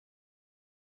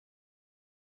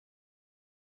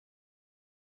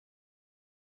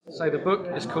So the book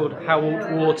is called How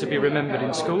Ought War to be Remembered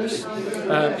in Schools.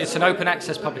 It's an open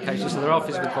access publication, so there are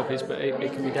physical copies, but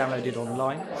it can be downloaded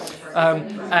online.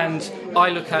 And I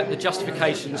look at the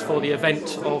justifications for the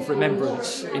event of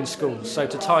remembrance in schools. So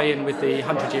to tie in with the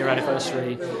 100-year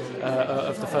anniversary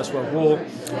of the First World War.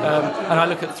 And I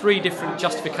look at three different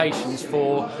justifications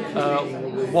for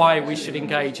why we should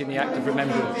engage in the act of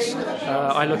remembrance.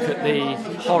 I look at the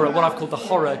horror, what I've called the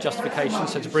horror justification,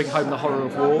 so to bring home the horror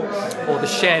of war, or the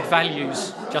shared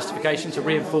values justification, to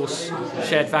reinforce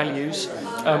shared values,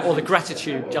 or the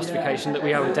gratitude justification, that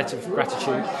we owe a debt of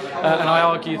gratitude. And I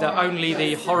argue that only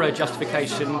the horror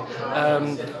justification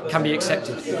can be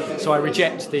accepted. So I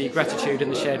reject the gratitude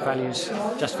and the shared values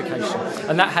justification.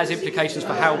 And that has implications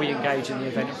for how we engage in the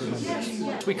event of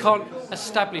remembrance. We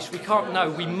can't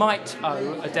know, we might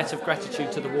owe a debt of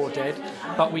gratitude to the war dead,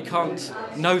 but we can't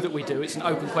know that we do. It's an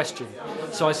open question.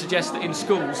 So I suggest that in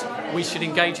schools we should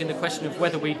engage in the question of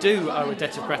whether we do owe a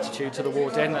debt of gratitude to the war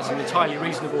dead, and that's an entirely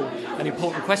reasonable and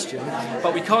important question,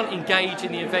 but we can't engage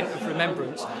in the event of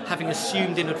remembrance having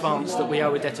assumed in advance that we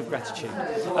owe a debt of gratitude.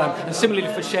 And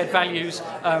similarly for shared values,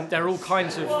 there are all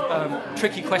kinds of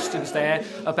tricky questions there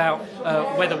about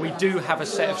whether we do have a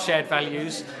set of shared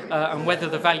values and whether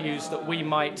the values that we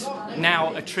might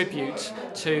now attribute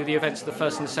to the events of the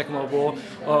First and the Second World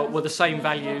War were the same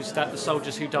values that the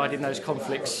soldiers who died in those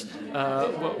conflicts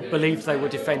believed they were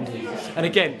defending. And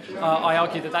again, I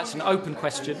argue that that's an open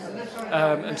question,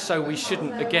 and so we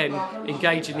shouldn't, again,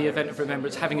 engage in the event of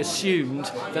remembrance having assumed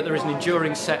that there is an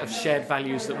enduring set of shared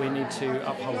values that we need to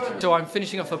uphold. So I'm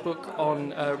finishing off a book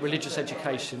on religious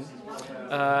education,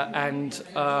 and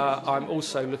I'm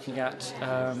also looking at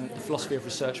the philosophy of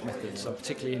research methods. I'm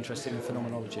particularly interested in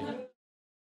phenomenology.